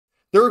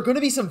There are going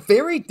to be some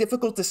very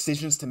difficult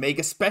decisions to make,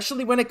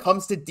 especially when it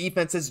comes to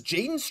defense, as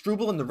Jayden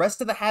Struble and the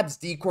rest of the Habs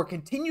D-Corps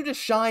continue to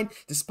shine.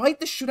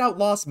 Despite the shootout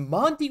loss,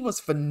 Monty was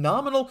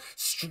phenomenal.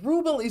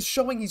 Struble is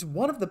showing he's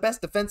one of the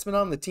best defensemen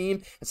on the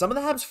team, and some of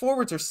the Habs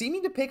forwards are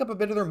seeming to pick up a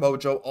bit of their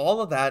mojo.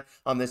 All of that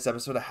on this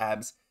episode of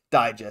Habs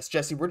Digest.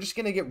 Jesse, we're just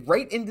going to get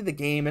right into the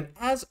game, and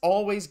as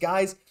always,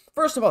 guys,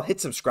 first of all, hit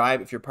subscribe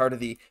if you're part of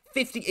the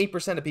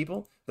 58% of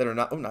people that are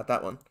not, oh, not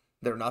that one,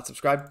 that are not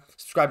subscribed.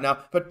 Subscribe now,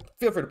 but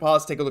feel free to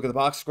pause, take a look at the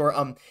box score.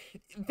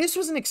 This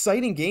was an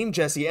exciting game,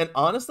 Jesse, and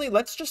honestly,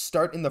 let's just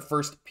start in the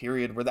first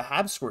period where the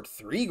Habs scored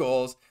 3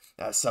 goals.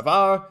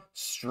 Savard,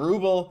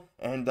 Struble,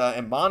 and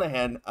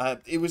Monahan.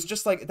 It was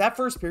just like, that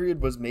first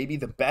period was maybe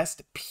the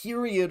best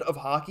period of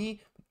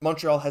hockey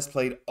Montreal has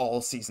played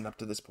all season up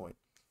to this point.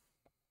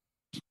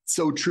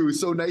 So true.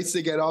 So nice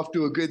to get off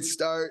to a good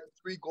start.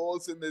 3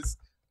 goals in this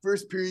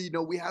first period. You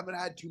know, we haven't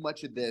had too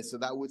much of this, so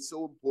that was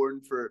so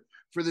important for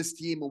this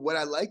team. And what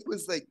I liked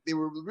was, like, they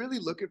were really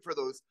looking for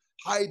those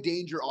high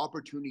danger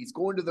opportunities,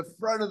 going to the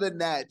front of the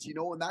net, you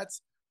know, and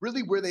that's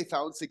really where they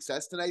found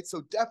success tonight.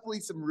 So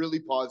definitely some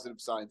really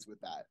positive signs with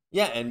that.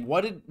 Yeah, and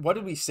what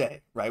did we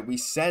say, right? We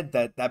said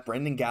that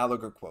Brendan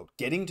Gallagher quote,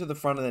 getting to the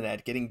front of the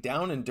net, getting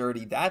down and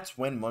dirty, that's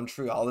when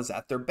Montreal is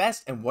at their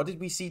best. And what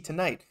did we see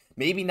tonight?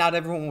 Maybe not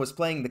everyone was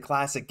playing the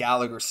classic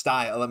Gallagher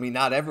style. I mean,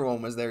 not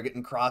everyone was there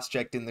getting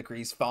cross-checked in the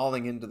crease,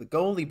 falling into the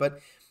goalie, but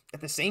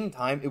at the same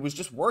time, it was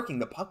just working.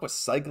 The puck was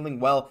cycling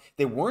well.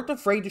 They weren't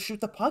afraid to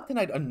shoot the puck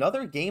tonight.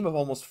 Another game of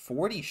almost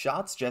 40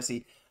 shots,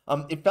 Jesse.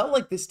 It felt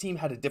like this team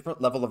had a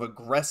different level of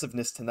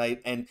aggressiveness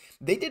tonight, and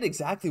they did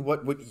exactly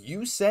what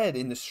you said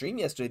in the stream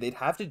yesterday they'd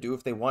have to do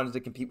if they wanted to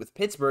compete with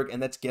Pittsburgh,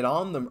 and that's get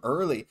on them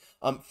early.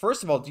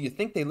 First of all, do you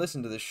think they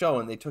listened to the show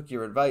and they took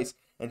your advice?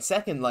 And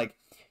second, like,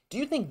 do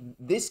you think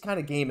this kind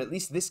of game, at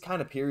least this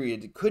kind of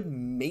period, could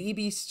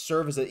maybe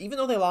serve as even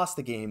though they lost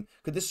the game,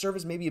 could this serve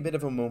as maybe a bit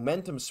of a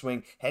momentum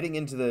swing heading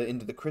into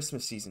the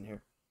Christmas season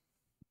here?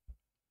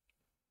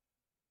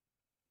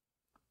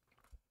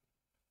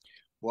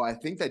 Well, I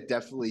think that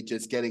definitely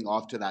just getting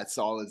off to that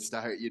solid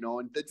start, you know,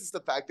 and that's just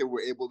the fact that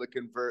we're able to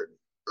convert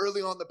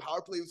early on the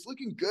power play. It was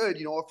looking good.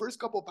 You know, our first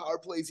couple of power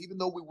plays, even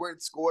though we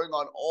weren't scoring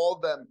on all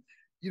of them,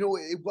 you know,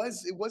 it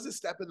was a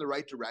step in the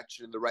right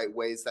direction, in the right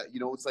ways that,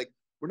 you know, it's like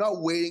we're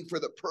not waiting for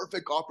the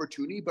perfect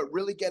opportunity, but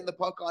really getting the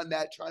puck on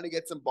net, trying to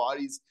get some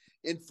bodies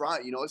in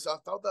front, you know. So I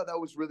felt that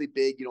was really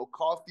big. You know,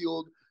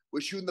 Caufield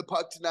was shooting the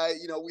puck tonight.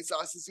 You know, we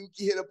saw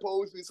Suzuki hit a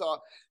post. We saw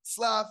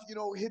Slav, you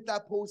know, hit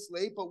that post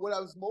late. But what I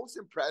was most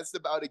impressed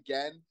about,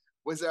 again,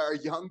 was our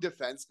young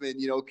defenseman,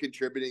 you know,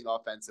 contributing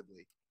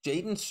offensively.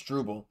 Jayden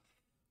Struble.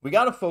 We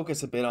got to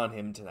focus a bit on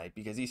him tonight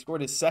because he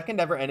scored his second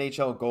ever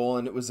NHL goal,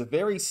 and it was a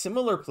very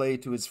similar play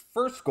to his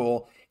first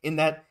goal in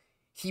that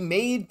he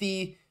made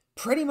the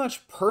pretty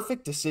much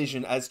perfect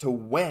decision as to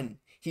when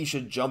he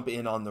should jump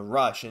in on the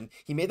rush. And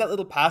he made that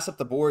little pass up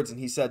the boards, and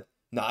he said,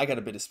 "Nah, I got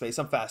a bit of space.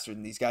 I'm faster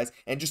than these guys,"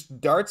 and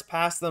just darts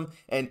past them.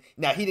 And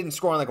now he didn't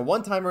score on like a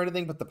one-time or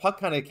anything, but the puck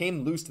kind of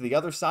came loose to the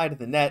other side of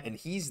the net, and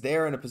he's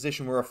there in a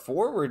position where a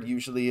forward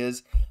usually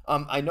is.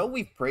 I know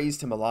we've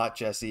praised him a lot,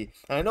 Jesse,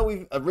 and I know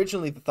we've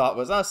originally the thought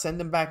was,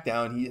 send him back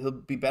down. He'll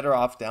be better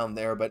off down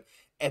there, but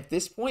at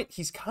this point,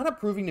 he's kind of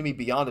proving to me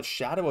beyond a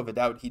shadow of a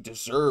doubt he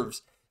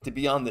deserves to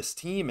be on this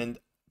team, and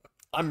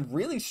I'm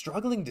really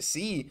struggling to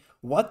see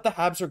what the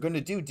Habs are going to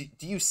do.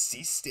 Do you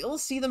still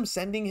see them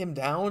sending him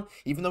down,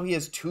 even though he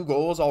has 2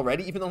 goals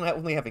already, even though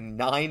only having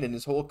 9 in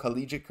his whole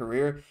collegiate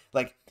career?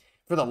 Like,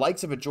 for the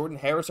likes of a Jordan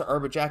Harris or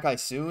Arber Xhekaj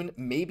soon,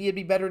 maybe it'd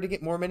be better to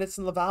get more minutes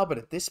than Laval, but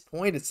at this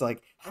point, it's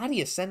like, how do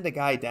you send a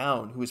guy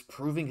down who is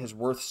proving his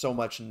worth so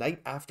much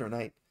night after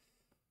night?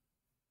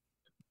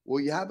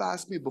 Well, you have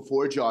asked me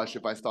before, Josh,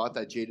 if I thought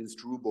that Jayden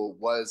Struble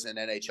was an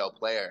NHL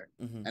player.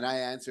 Mm-hmm. And I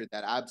answered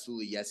that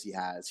absolutely, yes, he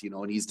has, you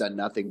know, and he's done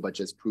nothing but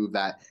just prove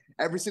that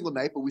every single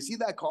night. But we see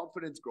that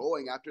confidence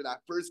growing after that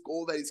first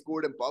goal that he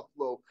scored in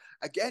Buffalo.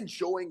 Again,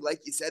 showing,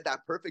 like you said,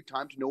 that perfect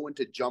time to know when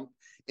to jump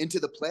into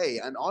the play.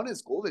 And on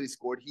his goal that he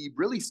scored, he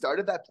really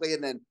started that play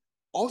and then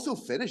also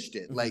finished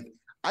it. Mm-hmm. Like,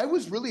 I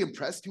was really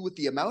impressed too with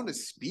the amount of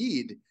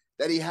speed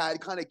that he had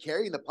kind of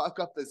carrying the puck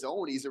up the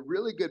zone. He's a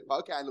really good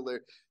puck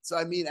handler. So,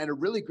 I mean, and a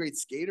really great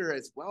skater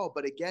as well.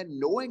 But again,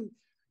 knowing,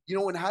 you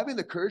know, and having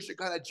the courage to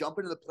kind of jump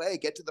into the play,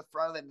 get to the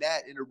front of the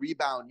net in a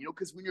rebound, you know,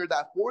 because when you're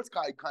that fourth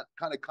guy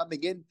kind of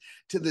coming in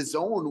to the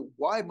zone,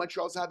 why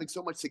Montreal's having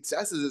so much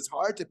success is it's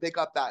hard to pick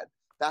up that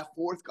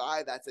fourth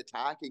guy that's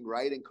attacking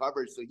right in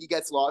coverage. So he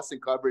gets lost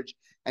in coverage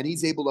and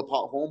he's able to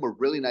pot home a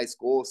really nice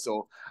goal.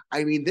 So,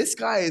 I mean, this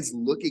guy is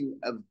looking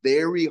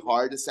very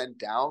hard to send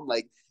down.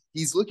 Like,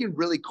 he's looking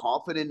really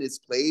confident in his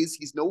plays.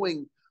 He's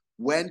knowing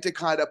when to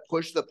kind of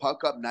push the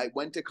puck up night,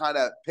 when to kind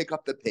of pick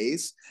up the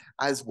pace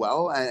as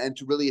well, and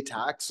to really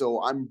attack. So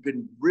I've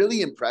been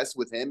really impressed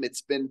with him.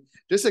 It's been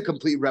just a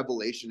complete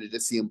revelation to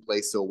just see him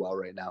play so well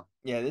right now.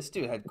 Yeah, this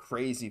dude had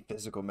crazy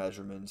physical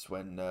measurements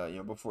when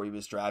before he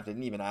was drafted,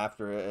 and even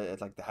after at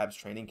like the Habs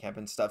training camp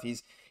and stuff.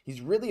 He's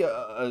really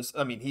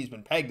I mean, he's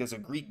been pegged as a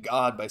Greek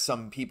god by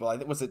some people.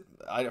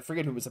 I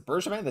forget who was it,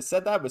 Bergevin that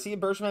said that? Was he a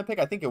Bergevin pick?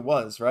 I think it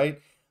was,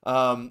 right?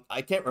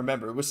 I can't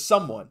remember. It was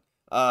someone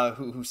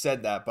who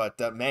said that,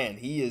 but man,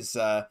 he's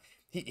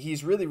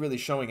really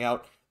showing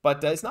out.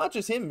 But it's not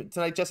just him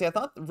tonight, Jesse. I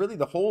thought really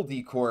the whole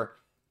decor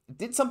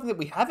did something that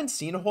we haven't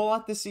seen a whole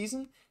lot this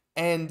season.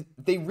 And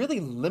they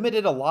really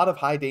limited a lot of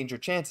high danger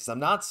chances. I'm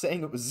not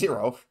saying it was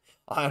zero.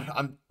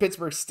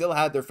 Pittsburgh still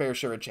had their fair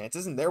share of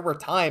chances, and there were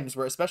times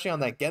where, especially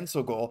on that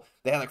Gensel goal,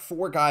 they had like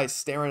 4 guys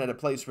staring at a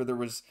place where there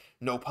was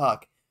no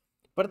puck.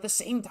 But at the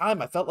same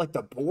time, I felt like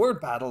the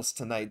board battles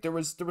tonight, there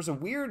was a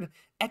weird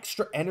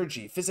extra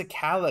energy,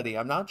 physicality.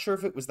 I'm not sure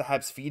if it was the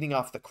Habs feeding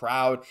off the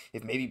crowd,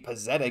 if maybe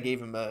Pezzetta gave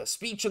him a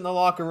speech in the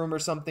locker room or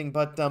something.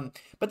 But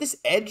this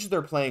edge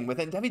they're playing with,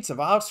 and David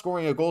Savard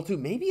scoring a goal too,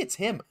 maybe it's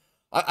him.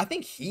 I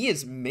think he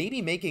is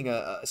maybe making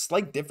a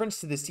slight difference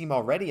to this team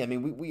already. I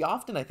mean, we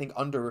often, I think,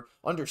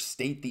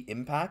 understate the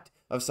impact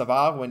of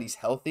Savard when he's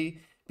healthy,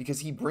 because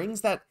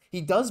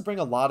he does bring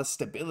a lot of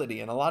stability,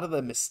 and a lot of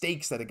the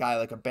mistakes that a guy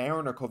like a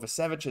Barron or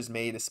Kovacevic has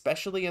made,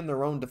 especially in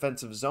their own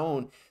defensive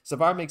zone,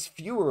 Savard makes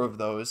fewer of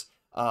those.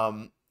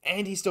 And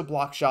he still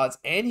blocks shots,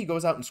 and he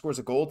goes out and scores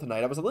a goal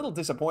tonight. I was a little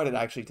disappointed,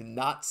 actually, to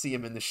not see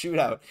him in the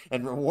shootout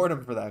and reward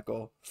him for that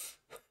goal.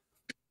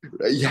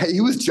 Yeah,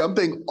 he was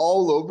jumping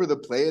all over the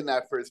play in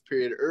that first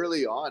period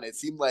early on. It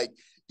seemed like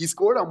he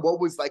scored on what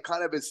was like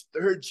kind of his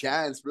third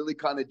chance, really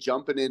kind of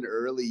jumping in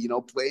early,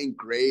 playing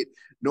great,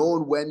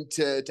 knowing when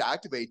to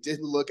activate.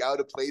 Didn't look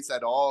out of place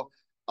at all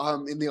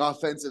in the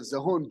offensive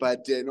zone.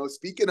 But,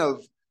 speaking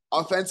of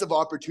offensive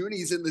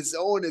opportunities in the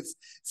zone, it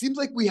seems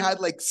like we had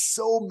like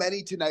so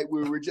many tonight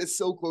where we were just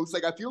so close.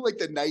 Like, I feel like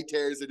the night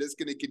terrors are just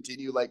going to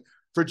continue. Like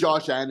for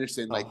Josh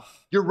Anderson, like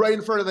you're right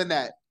in front of the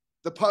net.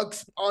 The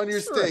puck's on your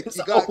stick.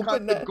 You got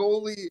the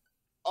goalie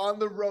on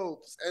the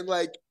ropes,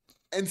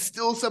 and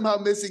still somehow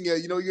missing you.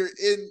 You're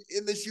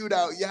in the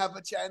shootout. You have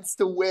a chance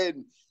to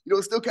win.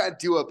 Still can't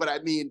do it. But I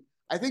mean,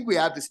 I think we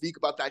have to speak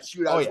about that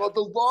shootout. Well,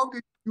 the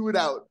longest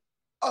shootout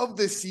of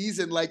the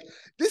season. Like,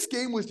 this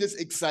game was just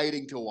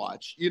exciting to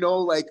watch.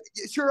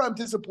 Sure, I'm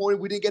disappointed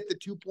we didn't get the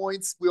 2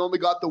 points. We only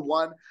got the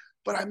 1.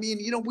 But I mean,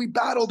 we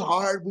battled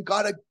hard. We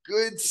got a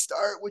good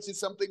start, which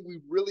is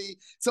something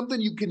something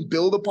you can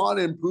build upon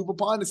and improve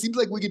upon. It seems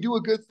like we could do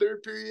a good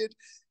third period.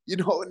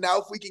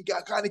 Now if we can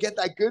kind of get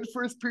that good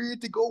first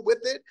period to go with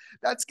it,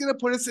 that's going to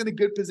put us in a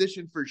good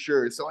position for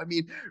sure. So, I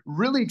mean,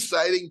 really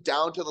exciting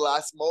down to the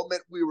last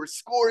moment. We were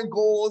scoring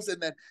goals, and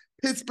then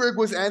Pittsburgh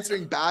was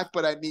answering back.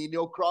 But I mean,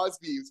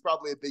 Crosby was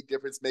probably a big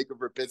difference maker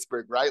for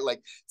Pittsburgh, right?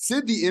 Like,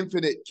 Sid the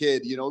Infinite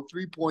Kid,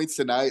 3 points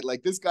tonight.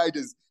 Like, this guy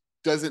just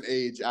doesn't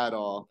age at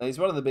all. He's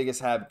one of the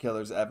biggest Hab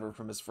killers ever,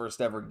 from his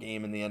first ever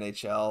game in the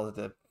NHL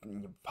to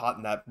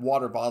potting that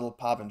water bottle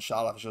popping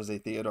shot off Jose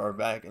Theodore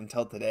back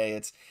until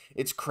today.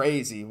 It's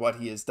crazy what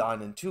he has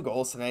done, and 2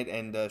 goals tonight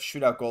and a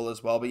shootout goal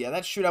as well. But yeah,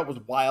 that shootout was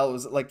wild. It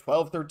was like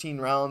 12-13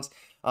 rounds,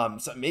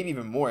 so maybe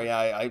even more.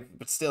 Yeah,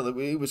 but still,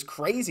 it was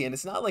crazy, and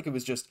it's not like it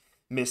was just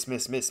miss.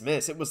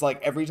 It was like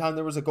every time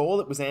there was a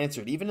goal, it was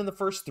answered. Even in the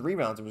first 3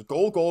 rounds, it was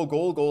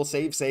goal,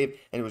 save,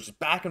 and it was just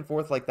back and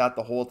forth like that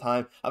the whole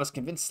time. I was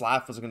convinced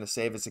Slaf was going to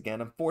save us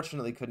again.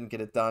 Unfortunately, couldn't get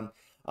it done.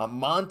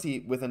 Monty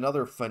with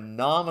another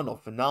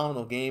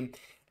phenomenal game.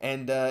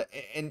 And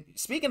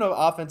speaking of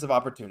offensive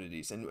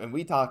opportunities, and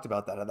we talked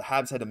about that, the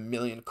Habs had a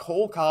million.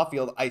 Cole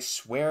Caufield, I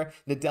swear,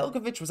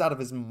 Nedeljkovic was out of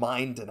his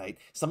mind tonight.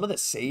 Some of the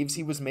saves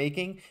he was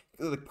making,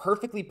 like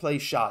perfectly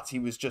placed shots, he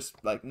was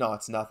just like, no,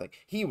 it's nothing.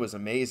 He was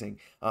amazing.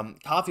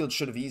 Caufield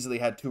should have easily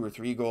had 2 or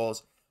 3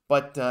 goals,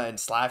 but and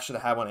Slav should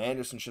have had one.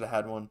 Anderson should have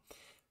had one.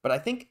 But I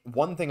think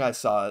one thing I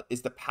saw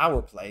is the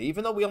power play.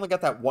 Even though we only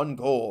got that 1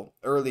 goal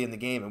early in the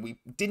game and we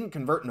didn't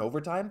convert in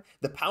overtime,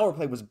 the power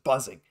play was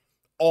buzzing.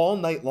 All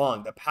night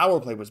long, the power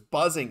play was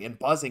buzzing, and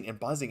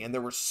there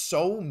were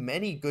so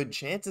many good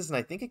chances. And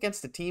I think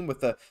against a team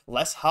with a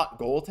less hot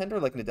goaltender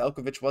like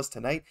Nedeljkovic was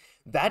tonight,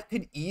 that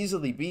could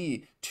easily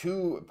be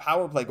 2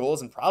 power play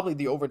goals and probably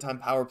the overtime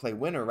power play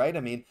winner, right?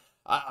 I mean,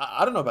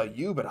 I don't know about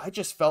you, but I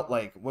just felt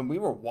like when we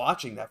were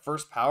watching that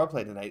first power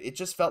play tonight, it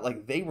just felt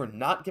like they were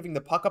not giving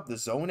the puck up. The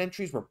zone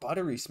entries were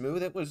buttery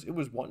smooth. It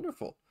was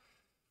wonderful.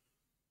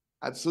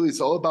 Absolutely. It's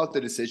all about the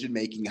decision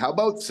making. How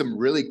about some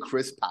really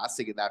crisp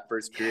passing in that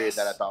first period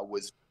that I thought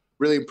was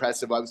really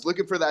impressive? I was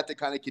looking for that to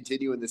kind of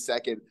continue in the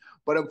second,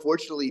 but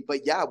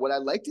yeah, what I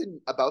liked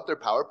about their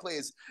power play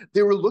is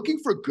they were looking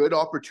for good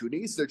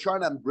opportunities. They're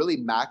trying to really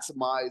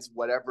maximize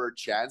whatever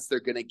chance they're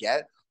going to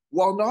get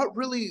while not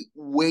really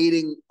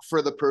waiting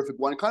for the perfect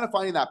one, kind of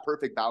finding that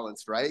perfect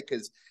balance, right?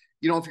 Because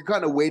if you're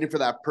kind of waiting for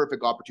that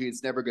perfect opportunity,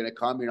 it's never going to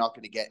come. You're not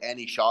going to get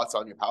any shots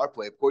on your power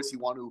play. Of course, you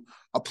want to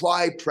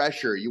apply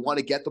pressure. You want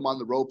to get them on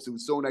the ropes. It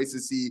was so nice to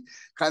see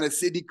kind of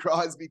Sidney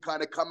Crosby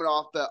kind of coming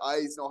off the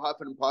ice,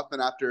 huffing and puffing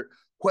after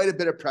quite a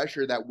bit of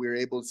pressure that we were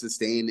able to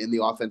sustain in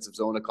the offensive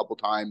zone a couple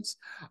times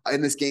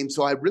in this game.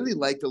 So I really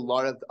liked a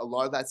lot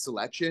of that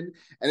selection.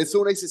 And it's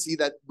so nice to see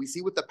that we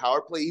see with the power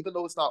play, even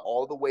though it's not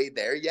all the way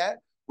there yet,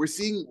 we're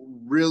seeing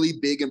really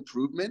big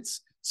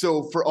improvements.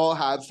 So for all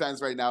Habs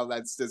fans right now,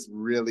 that's just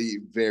really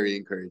very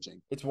encouraging.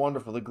 It's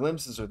wonderful. The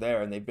glimpses are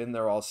there, and they've been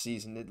there all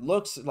season. It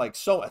looks like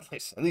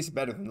at least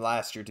better than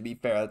last year, to be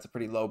fair. That's a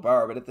pretty low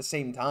bar, but at the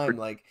same time,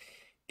 like,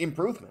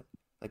 improvement.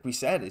 Like we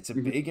said, it's a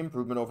big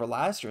improvement over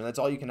last year, and that's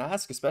all you can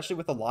ask, especially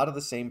with a lot of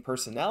the same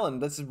personnel.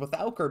 And this is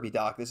without Kirby,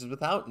 Dach. This is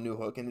without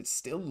Newhook, and it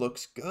still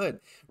looks good.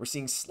 We're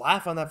seeing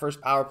Slaf on that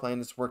first power play,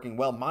 and it's working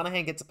well.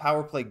 Monahan gets a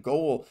power play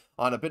goal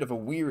on a bit of a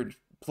weird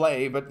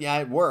play, but yeah,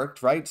 it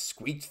worked, right?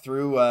 Squeaked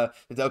through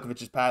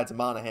Nedeljkovic's pads, and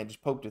Monahan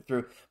just poked it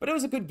through. But it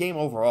was a good game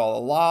overall.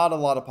 A lot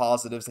of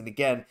positives. And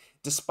again,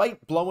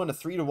 despite blowing a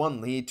 3-1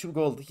 lead,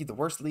 2-goal lead, the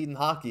worst lead in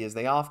hockey, as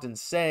they often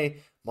say,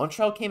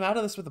 Montreal came out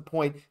of this with a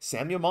point.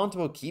 Samuel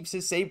Montembeault keeps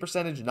his save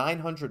percentage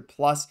 900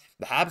 plus.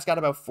 The Habs got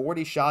about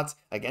 40 shots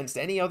against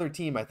any other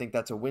team. I think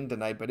that's a win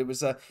tonight. But it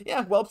was a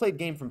well-played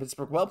game from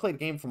Pittsburgh, well-played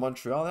game from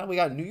Montreal. Now we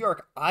got New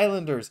York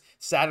Islanders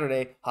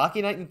Saturday,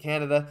 Hockey Night in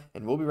Canada,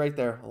 and we'll be right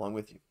there along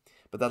with you.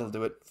 But that'll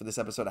do it for this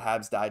episode of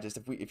Habs Digest.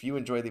 If you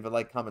enjoy, leave a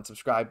like, comment,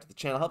 subscribe to the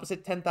channel. Help us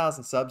hit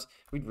 10,000 subs.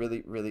 We'd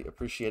really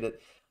appreciate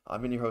it.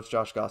 I've been your host,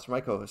 Josh Gosse, for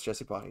my co-host,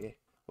 Jesse Poirier.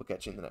 We'll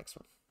catch you in the next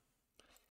one.